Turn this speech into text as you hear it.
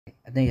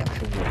I think it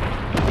actually worked.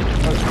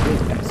 Oh,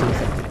 wait, I'm so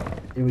excited.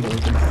 There we go. You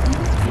can see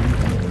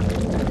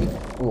this. I think,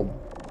 oh boy.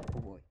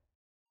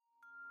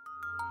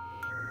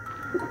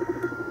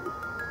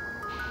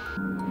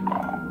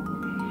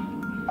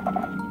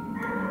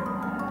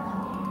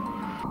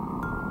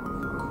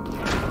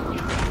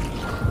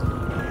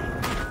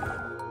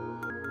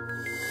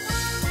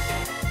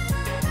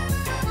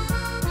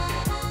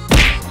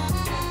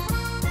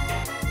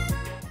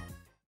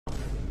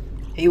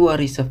 Hey,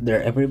 what is up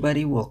there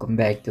everybody, welcome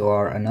back to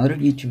our another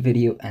YouTube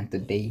video, and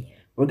today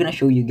we're gonna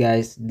show you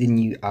guys the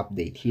new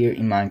update here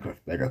in Minecraft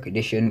Bedrock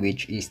Edition,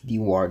 which is the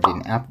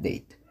Warden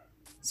update.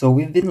 So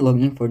we've been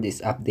longing for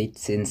this update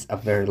since a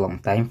very long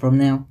time from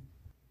now,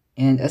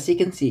 and as you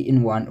can see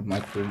in one of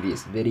my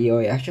previous video,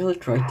 I actually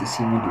tried to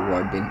summon the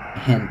Warden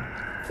and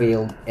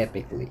failed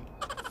epically.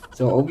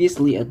 So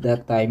obviously at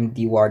that time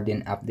the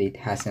Warden update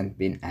hasn't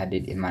been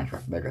added in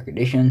Minecraft Bedrock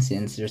Edition,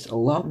 since there's a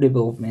lot of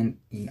development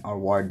in our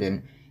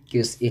Warden,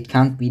 because it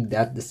can't be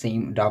that the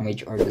same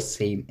damage or the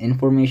same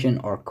information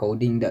or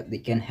coding that they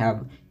can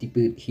have to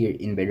put here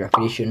in Bedrock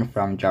Edition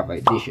from Java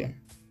Edition.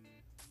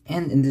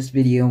 And in this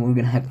video we're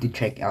gonna have to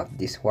check out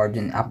this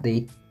Warden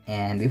update.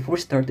 And before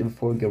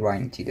we get right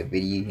into the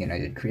video, you know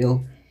the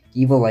drill.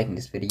 Give a like in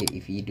this video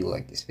if you do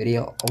like this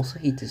video. Also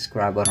hit the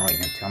subscribe button right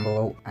now down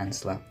below and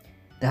slap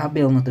that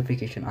bell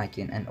notification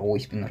icon and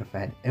always be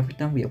notified every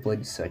time we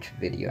upload such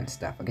video and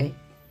stuff, okay?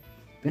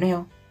 But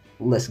anyhow,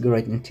 let's go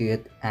right into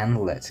it and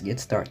let's get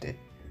started.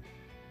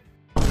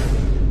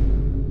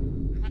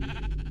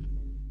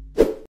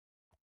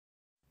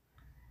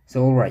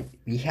 So alright,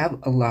 we have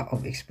a lot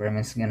of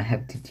experiments we're gonna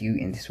have to do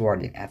in this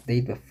Warden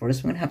update, but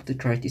first we're gonna have to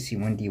try to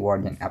summon the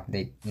Warden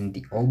update in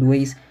the old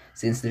ways,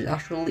 since there's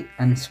actually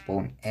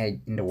unspawn egg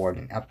in the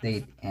Warden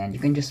update and you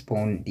can just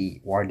spawn the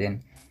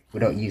Warden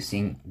without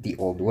using the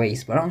old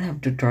ways. But I don't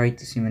have to try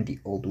to summon the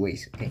old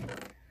ways, okay?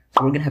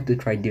 So we're gonna have to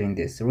try doing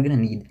this. So we're gonna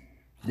need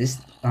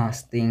this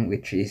thing,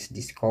 which is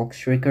the skull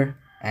striker,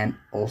 and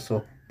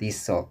also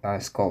this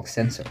skull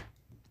sensor.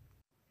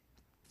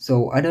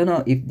 So I don't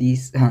know if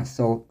this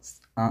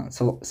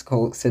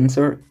skull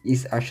sensor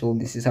is actually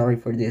necessary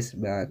for this,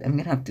 but I'm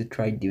gonna have to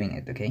try doing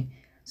it, okay?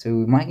 So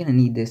we might gonna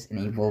need this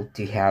enabled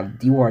to have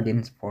the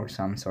Wardens for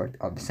some sort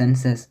of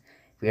senses,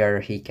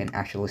 where he can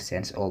actually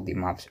sense all the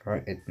mobs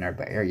or at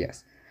nearby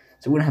areas.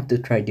 So we're gonna have to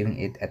try doing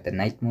it at the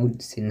night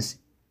mode, since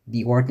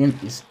the Warden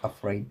is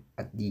afraid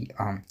at the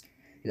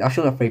is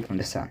actually afraid from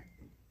the sun.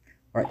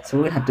 Alright, so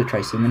we're gonna have to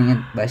try summoning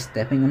it by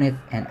stepping on it,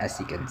 and as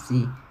you can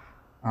see,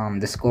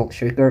 the skull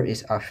shaker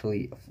is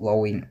actually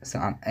glowing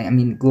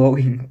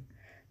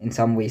in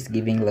some ways,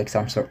 giving like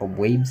some sort of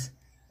waves.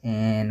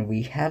 And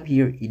we have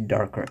here a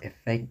darker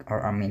effect, or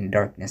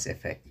darkness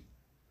effect.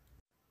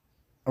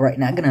 Alright,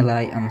 not gonna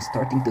lie, I'm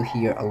starting to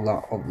hear a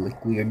lot of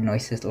like weird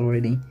noises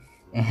already,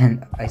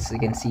 and as you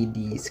can see,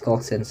 the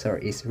skull sensor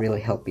is really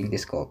helping the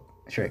skull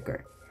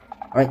striker.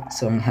 Alright,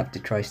 so I'm gonna have to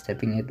try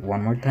stepping it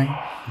one more time,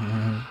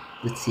 and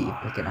let's see if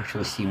I can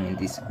actually summon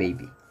this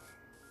baby.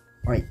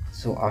 Alright,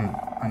 so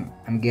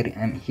I'm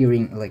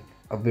hearing like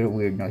a very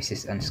weird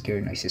noises and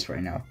scary noises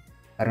right now.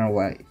 I don't know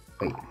why.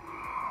 Wait,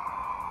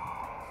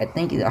 I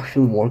think it's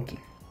actually working.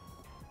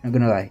 Not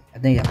gonna lie, I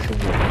think it's actually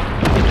working.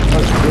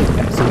 Oh wait,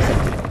 I'm so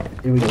excited.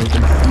 There we go. You can see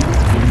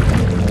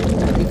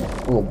this. I think,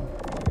 oh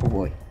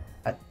boy.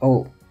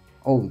 Oh,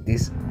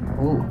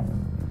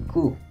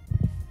 cool.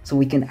 So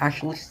we can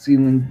actually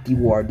summon the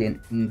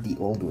Warden in the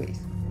old ways.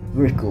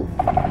 Very cool.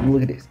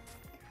 Look at this.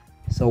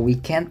 So we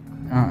can't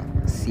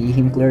see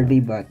him clearly,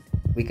 but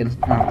we can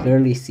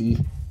clearly see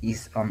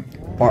his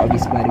part of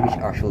his body which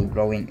actually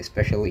growing,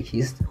 especially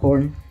his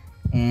horn.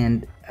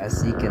 And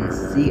as you can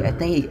see, I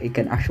think it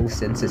can actually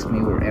senses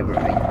me wherever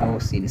I go,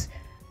 since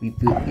we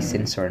put a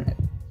sensor on it.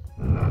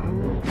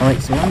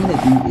 Alright, so what I'm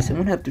gonna do is I'm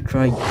gonna have to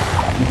try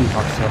giving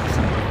ourselves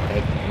some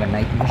effect of a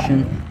night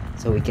vision,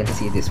 so we can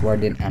see this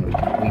Warden, and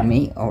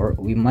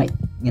we might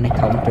gonna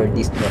counter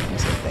this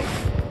darkness effect.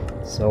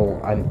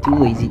 So I'm too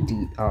lazy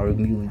to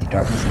remove the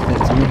darkness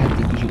effect, so we have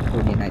to use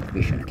for the night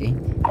vision, okay?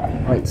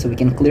 Alright, so we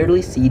can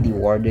clearly see the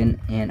Warden,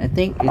 and I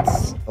think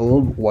it's a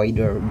little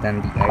wider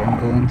than the Iron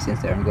Golem, since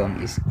the Iron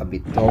Golem is a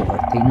bit tall or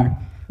thinner,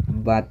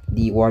 but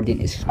the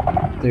Warden is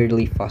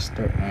clearly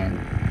faster and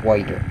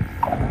wider,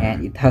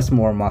 and it has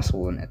more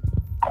muscle on it.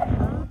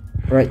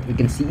 Alright, we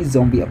can see a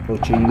zombie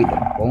approaching with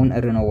a bone. I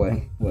don't know what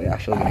we're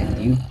actually gonna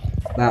do,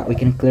 but we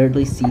can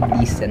clearly see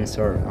the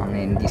sensor,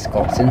 the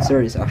skull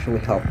sensor is actually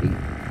helping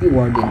the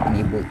Warden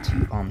unable to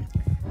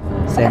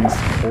sense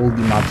all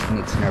the mobs in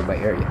its nearby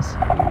areas.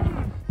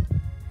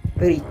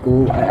 Very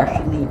cool. I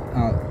actually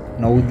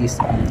know this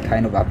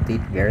kind of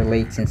update very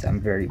late, since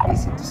I'm very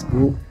busy to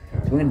school.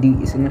 So what I'm gonna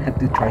do is I'm gonna have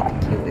to try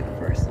to kill it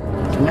first. So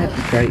I'm gonna have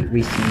to try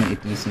resuming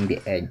it using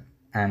the egg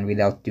and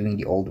without doing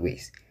the old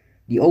ways.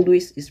 The old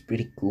ways is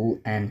pretty cool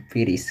and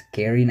pretty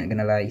scary, not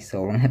gonna lie,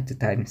 so we're gonna have to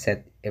time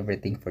set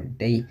everything for the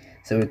day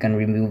so we can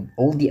remove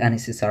all the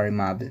unnecessary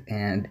mobs.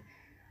 And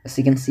as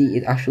you can see,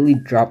 it actually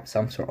dropped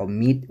some sort of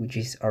meat, which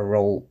is a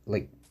raw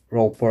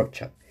pork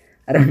chop.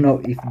 I don't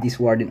know if this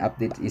warden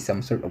update is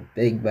some sort of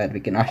bug, but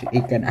it can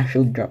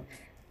actually drop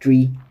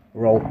 3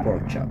 raw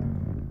pork chop.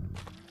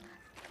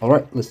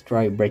 Alright, let's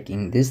try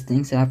breaking these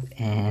things up,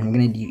 and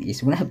we're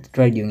gonna have to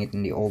try doing it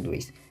in the old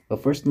ways.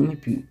 But first, let me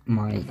put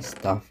my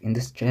stuff in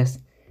this chest.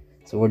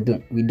 So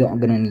we don't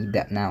gonna need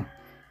that now.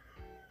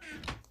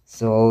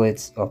 So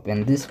let's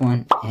open this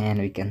one, and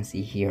we can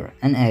see here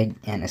an egg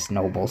and a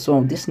snowball.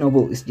 So this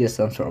snowball is just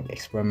some sort of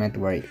experiment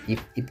where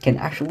if it can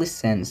actually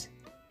sense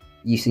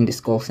using the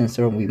skull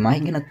sensor, we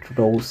might gonna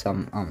throw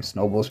some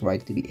snowballs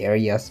right to the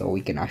area, so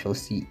we can actually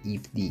see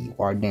if the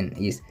warden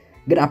is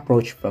gonna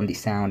approach from the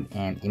sound,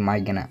 and it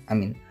might gonna,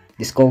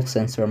 the skull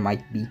sensor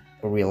might be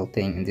a real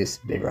thing in this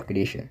Bedrock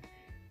edition.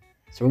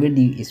 So what we're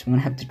gonna do is we're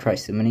gonna have to try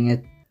summoning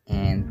it,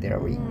 and there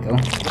we go.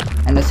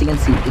 And as you can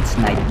see, it's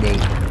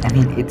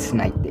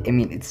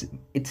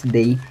it's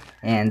day,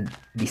 and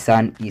the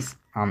sun is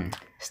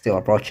still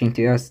approaching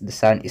to us. The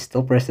sun is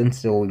still present,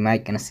 so we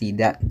might gonna see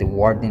that the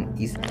warden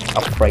is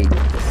afraid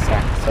of the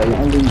sun. So it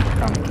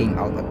only came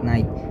out at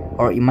night,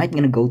 or it might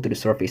gonna go to the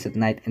surface at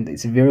night, and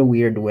it's very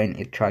weird when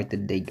it tried to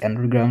dig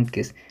underground,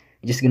 because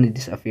it's just gonna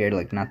disappear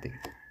like nothing.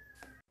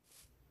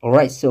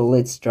 Alright, so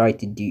let's try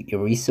to do a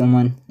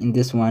resummon in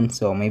this one,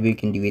 so maybe we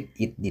can do it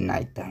at the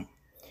nighttime.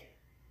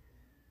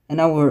 And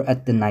now we're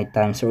at the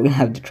nighttime, so we're gonna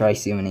have to try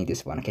summoning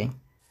this one, okay?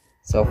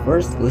 So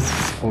first, let's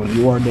call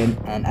the warden,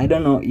 and I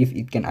don't know if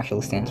it can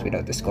actually sense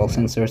without the skull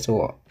sensor,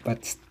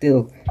 but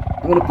still,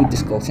 I'm gonna put the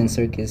skull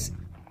sensor because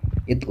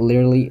it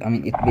literally,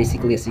 it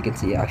basically, as you can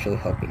see, actually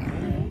helping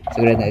it.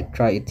 So we're gonna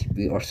try to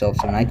put ourselves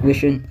on night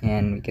vision,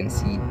 and we can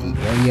see the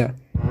area.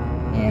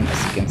 And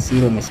as you can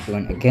see, let me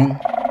spawn again,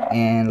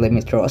 and let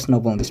me throw a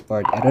snowball on this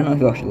part. I don't know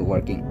if it's actually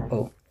working.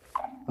 Oh,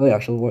 it's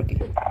actually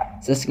working.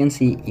 So as you can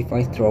see, if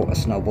I throw a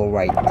snowball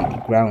right to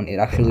the ground, it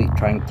actually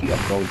trying to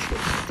approach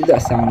to the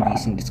sound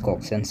using the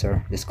skull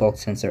sensor. The skull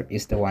sensor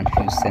is the one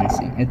who's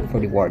sensing it for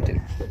the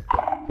warden.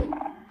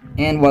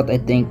 And what I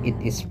think it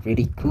is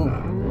pretty cool.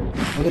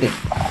 Look at it.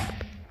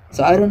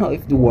 So I don't know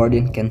if the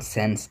warden can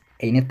sense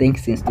anything,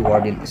 since the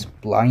warden is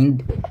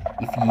blind.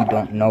 If you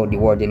don't know, the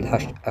warden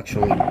is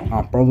actually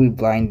probably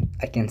blind.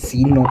 I can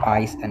see no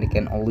eyes, and I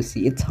can only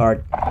see its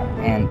heart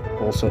and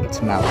also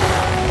its mouth.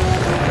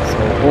 So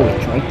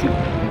it tried to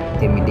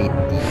intimidate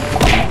the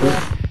creeper.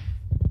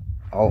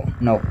 Oh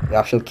no, we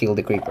actually killed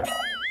the creeper.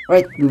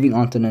 Right, moving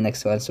on to the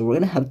next one. So we're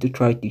gonna have to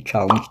try to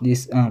challenge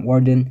this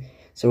warden.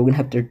 So we're gonna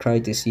have to try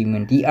to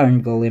summon the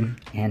iron golem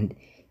and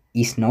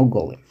a snow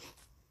golem.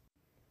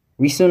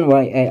 Reason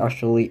why I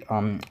actually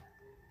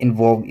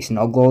involved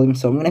snow golem,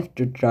 so I'm gonna have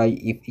to try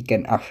if it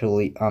can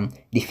actually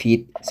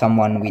defeat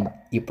someone with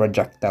a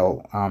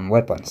projectile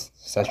weapons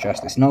such as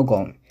the snow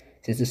golem,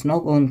 since the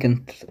snow golem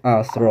can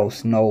throw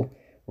snow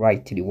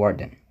right to the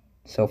warden.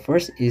 So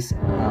first is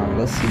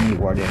let's see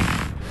the warden,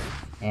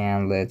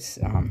 and let's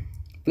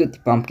put the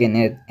pumpkin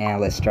in it,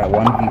 and let's try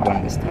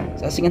 1v1 this time.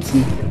 So as you can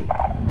see,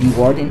 the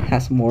warden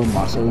has more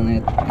muscle in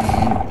it,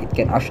 and it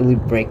can actually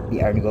break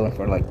the iron golem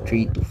for like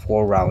 3 to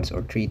 4 rounds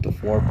or 3 to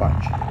 4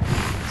 punch.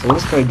 So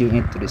let's try doing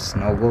it to the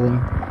snow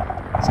golem.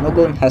 Snow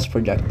golem has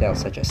projectiles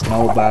such as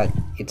snow, but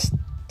it's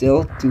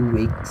still too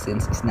weak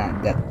since it's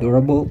not that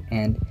durable,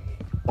 and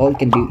all it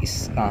can do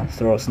is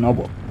throw a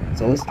snowball.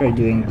 So let's try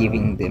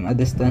giving them a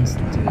distance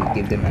to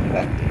give them an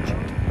advantage.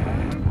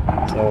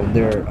 So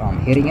they're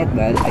hitting it,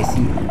 but I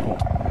see.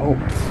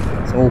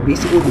 So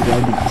basically the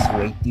warden is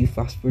way too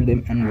fast for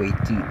them and way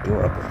too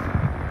durable.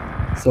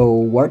 So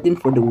warden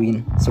for the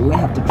win. So we're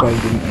gonna have to try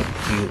doing it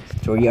to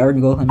 3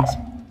 iron golems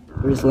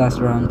for this last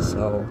round.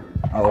 So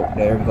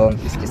the iron golem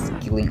is just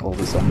killing all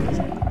the zombies.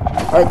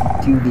 Alright,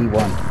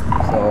 2v1.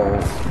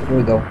 So here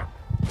we go.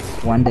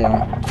 1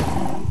 down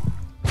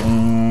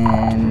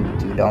and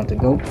 2 down to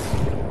go.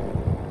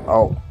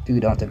 2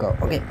 down to go.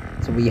 Okay,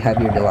 so we have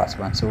here the last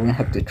one. So we're gonna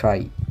have to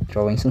try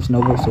throwing some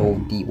snowballs so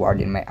the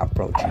warden might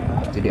approach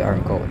to the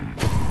iron golem.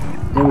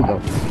 There we go.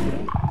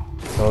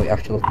 So we're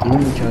actually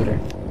killing each other.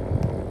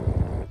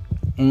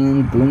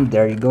 And boom,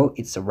 there you go.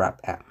 It's a wrap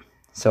up.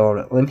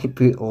 So let me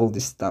put all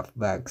this stuff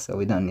back so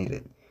we don't need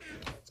it.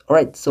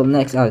 Alright, so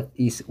next out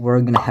is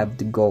we're gonna have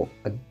to go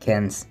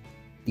against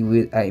the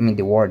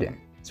warden.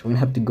 So we're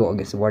gonna have to go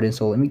against the warden.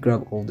 So let me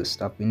grab all the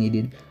stuff we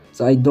needed.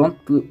 So I don't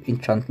put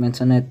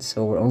enchantments on it,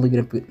 so we're only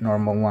gonna put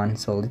normal one.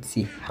 So let's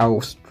see how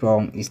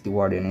strong is the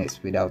warden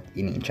is without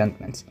any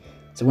enchantments.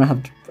 So we're gonna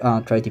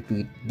have to try to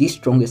put the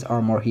strongest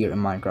armor here in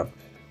Minecraft,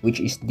 which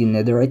is the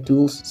netherite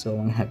tools. So I'm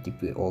gonna have to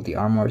put all the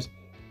armors.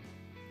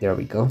 There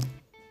we go.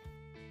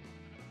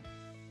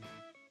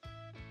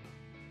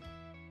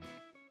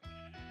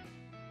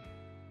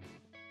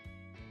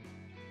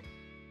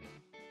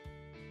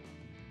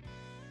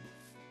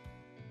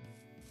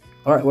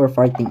 Alright, we're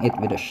fighting it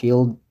with a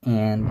shield,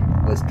 and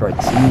let's try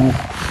to summon it,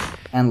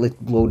 and let's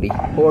blow the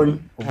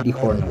horn of the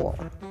horn wall.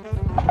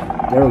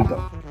 There we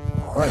go.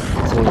 Alright,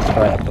 so let's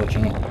try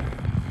approaching it.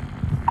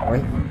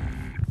 Alright,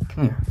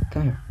 come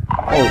here.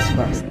 Oh, it's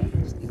fast.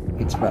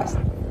 It's fast.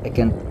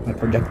 My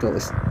projectile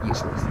is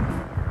useless.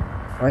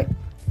 Alright,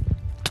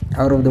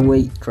 out of the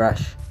way,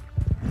 trash.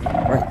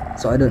 Alright,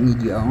 So I don't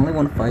need you, I only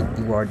want to fight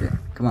the warden.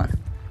 Come on.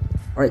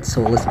 Alright,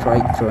 so let's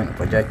try throwing a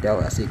projectile.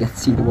 As you can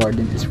see, the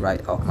warden is right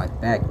off my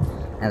back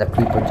and the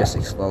creeper just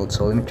explodes.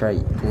 So let me try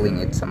pulling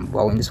it some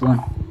bow in this one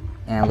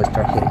and let's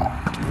try hitting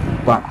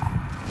it. Bam.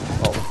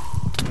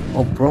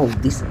 Oh bro,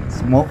 this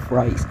small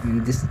fries, I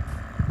mean this,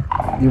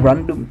 the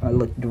random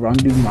like the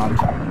random mobs.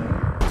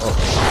 Oh,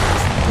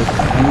 this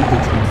really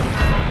takes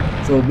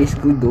me. So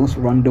basically those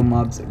random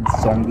mobs are the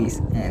zombies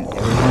and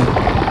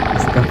everyone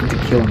is coming to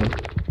kill me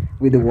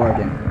with the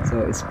warden, so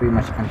it's pretty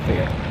much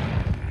unfair.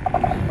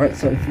 Alright,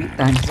 so if we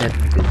time set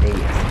the day,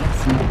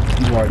 as you can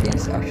see, the warden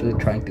is actually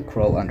trying to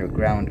crawl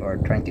underground or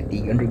trying to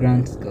dig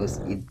underground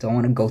because you don't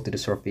want to go to the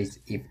surface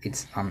if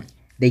it's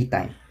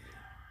daytime.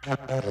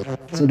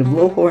 So the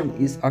blowhorn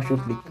is actually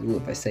pretty cool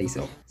if I say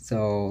so.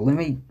 So let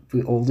me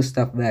put all the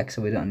stuff back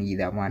so we don't need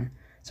that one.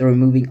 So we're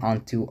moving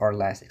on to our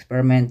last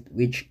experiment,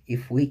 which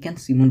if we can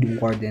summon the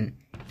warden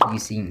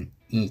using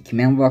a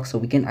command block, so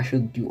we can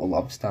actually do a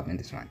lot of stuff in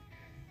this one.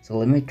 So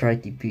let me try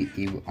to put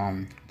the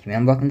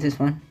command block in this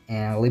one,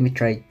 and let me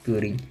try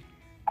putting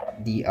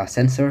the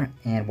sensor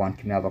and one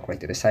command block right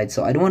to the side.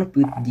 So I don't want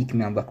to put the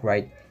command block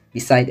right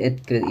beside it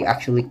because it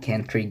actually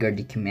can trigger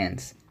the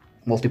commands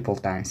multiple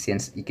times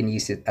since you can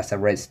use it as a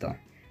redstone.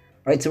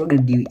 Alright, so what we're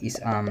gonna do is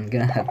I'm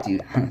gonna have to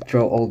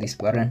throw all these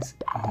buttons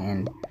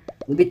and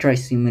let me try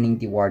summoning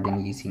the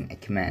warden using a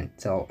command.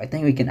 So I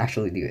think we can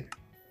actually do it.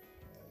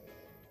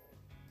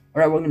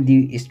 Alright, what we're gonna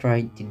do is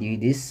try to do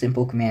this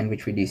simple command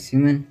which we do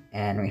summon,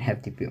 and we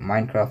have to put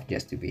Minecraft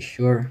just to be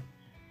sure.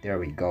 There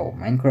we go,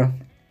 Minecraft,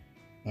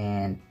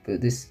 and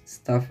put this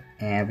stuff,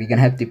 and we're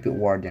gonna have to put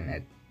warden in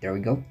it. There we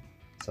go.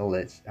 So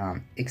let's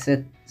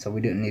exit, so we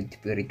don't need to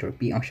put it to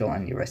repeat on show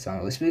on the rest.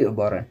 Let's put a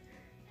button,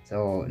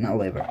 so not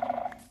lever,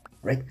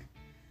 right?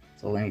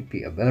 So let me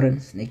put a button,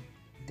 snake,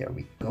 there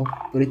we go,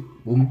 put it,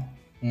 boom,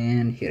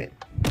 and hit it.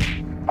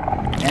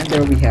 And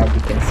there we have,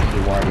 we can see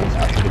the warden is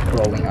actually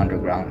crawling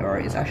underground, or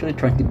it's actually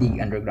trying to dig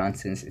underground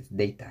since it's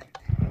daytime.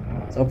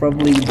 So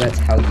probably that's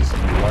how you see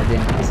the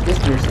warden. It's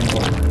just very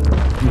simple,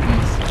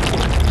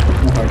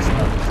 no hard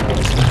stuff. So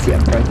as you can see,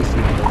 I'm trying to see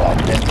a lot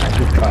of them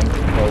actually trying to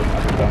crawl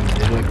underground.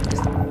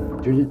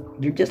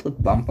 They're just like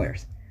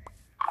vampires.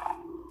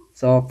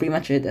 So pretty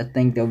much it. I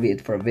think that'll be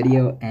it for a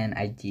video, and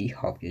I do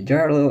hope you enjoy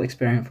our little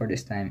experiment for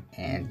this time.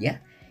 And yeah,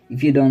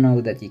 if you don't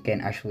know that you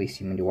can actually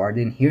summon the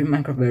warden here in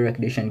Minecraft Bedrock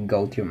Edition,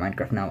 go to your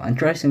Minecraft now and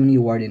try summoning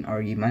the warden,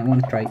 or you might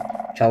want to try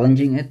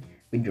challenging it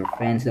with your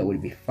friends. That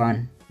would be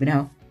fun. But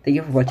now, thank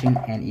you for watching,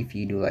 and if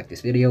you do like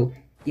this video,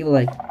 give a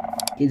like,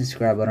 hit the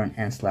subscribe button,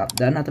 and slap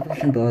that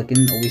notification bell. You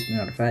can always be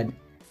notified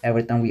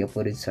every time we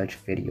upload such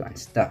video and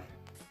stuff.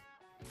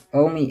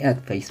 Follow me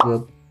at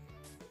Facebook,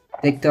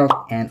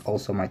 TikTok, and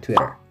also my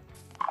Twitter.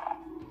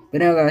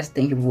 But now guys,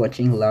 thank you for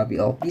watching, love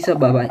you all, peace out,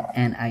 bye bye,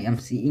 and I am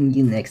seeing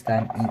you next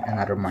time in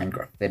another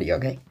Minecraft video,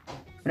 okay?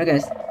 But now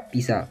guys,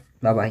 peace out,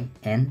 bye bye,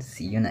 and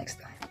see you next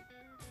time.